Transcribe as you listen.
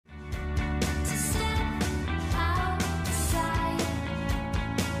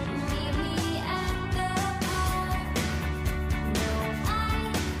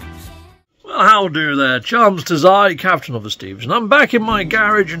Well, how do there, chums? 'Tis I, Captain of the Steves, and I'm back in my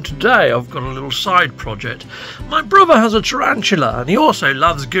garage, and today I've got a little side project. My brother has a tarantula, and he also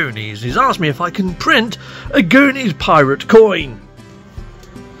loves Goonies. He's asked me if I can print a Goonies pirate coin.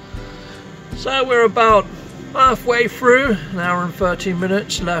 So we're about halfway through, an hour and 30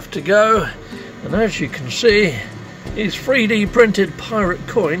 minutes left to go, and as you can see, his 3D printed pirate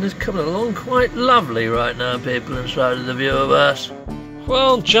coin is coming along quite lovely right now, people inside of the viewerverse.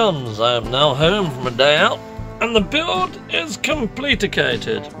 Well, chums, I am now home from a day out, and the build is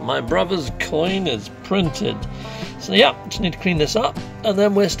completicated. My brother's coin is printed. So yeah, just need to clean this up, and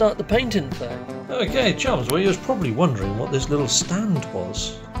then we'll start the painting thing. Okay, chums, well, you was probably wondering what this little stand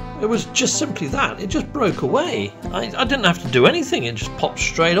was. It was just simply that. It just broke away. I didn't have to do anything. It just popped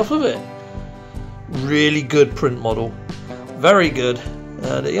straight off of it. Really good print model. Very good.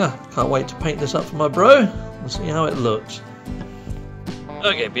 And yeah, can't wait to paint this up for my bro and see how it looks.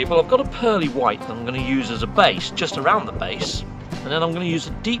 Okay, people, I've got a pearly white that I'm going to use as a base, just around the base. And then I'm going to use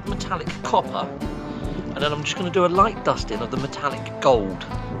a deep metallic copper. And then I'm just going to do a light dusting of the metallic gold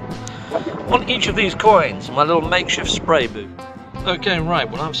on each of these coins, my little makeshift spray booth. Okay, right,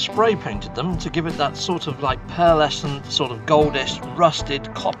 well, I've spray painted them to give it that sort of like pearlescent, sort of goldish,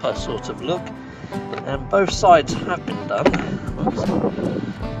 rusted copper sort of look. And both sides have been done.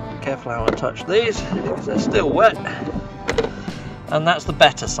 Oops. Careful how I touch these, because they're still wet. And that's the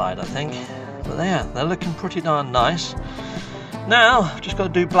better side, I think. But yeah, they're looking pretty darn nice. Now, I've just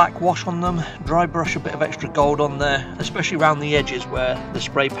got to do black wash on them, dry brush a bit of extra gold on there, especially around the edges where the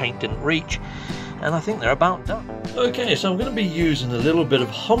spray paint didn't reach. And I think they're about done. Okay, so I'm going to be using a little bit of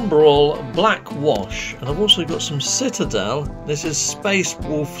Humbrol black wash, and I've also got some Citadel. This is Space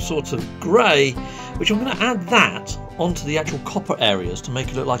Wolf sort of grey, which I'm going to add that onto the actual copper areas to make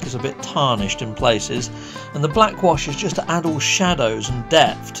it look like it's a bit tarnished in places. And the black wash is just to add all shadows and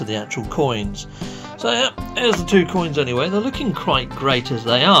depth to the actual coins. So yeah, here's the two coins anyway. They're looking quite great as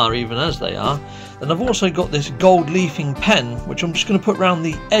they are, even as they are. And I've also got this gold leafing pen, which I'm just going to put around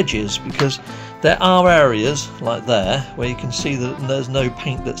the edges, because there are areas, like there, where you can see that there's no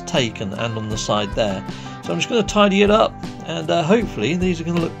paint that's taken, and on the side there. So I'm just going to tidy it up, and hopefully these are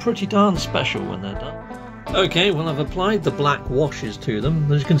going to look pretty darn special when they're done. Okay, well, I've applied the black washes to them.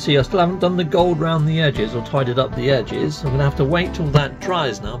 As you can see, I still haven't done the gold round the edges or tidied up the edges. I'm going to have to wait till that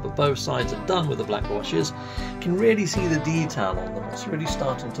dries now, but both sides are done with the black washes. You can really see the detail on them. It's really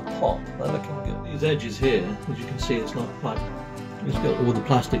starting to pop. They're looking good. These edges here, as you can see, it's not like it's got all the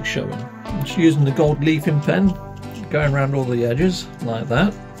plastic showing. I'm just using the gold leafing pen, going around all the edges like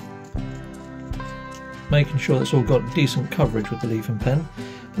that, making sure it's all got decent coverage with the leafing pen.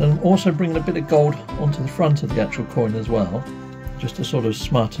 Then I'm also bringing a bit of gold onto the front of the actual coin as well, just to sort of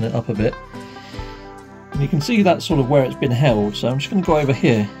smarten it up a bit. And you can see that's sort of where it's been held, so I'm just going to go over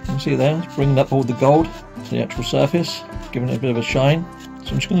here. You can see there, it's bringing up all the gold to the actual surface, giving it a bit of a shine.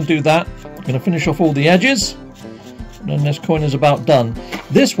 So I'm just going to do that. I'm going to finish off all the edges, and then this coin is about done.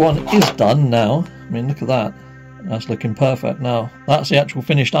 This one is done now. I mean, look at that. That's looking perfect now. That's the actual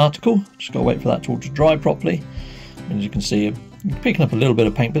finished article. Just got to wait for that all to dry properly. And as you can see, you're picking up a little bit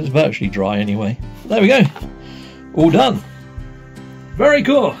of paint, but it's virtually dry anyway. There we go. All done. Very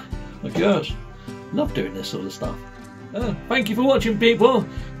cool. Look yours. Love doing this sort of stuff. Thank you for watching, people.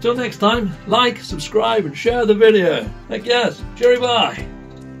 Till next time, like, subscribe and share the video. Heck yes. Cheery bye.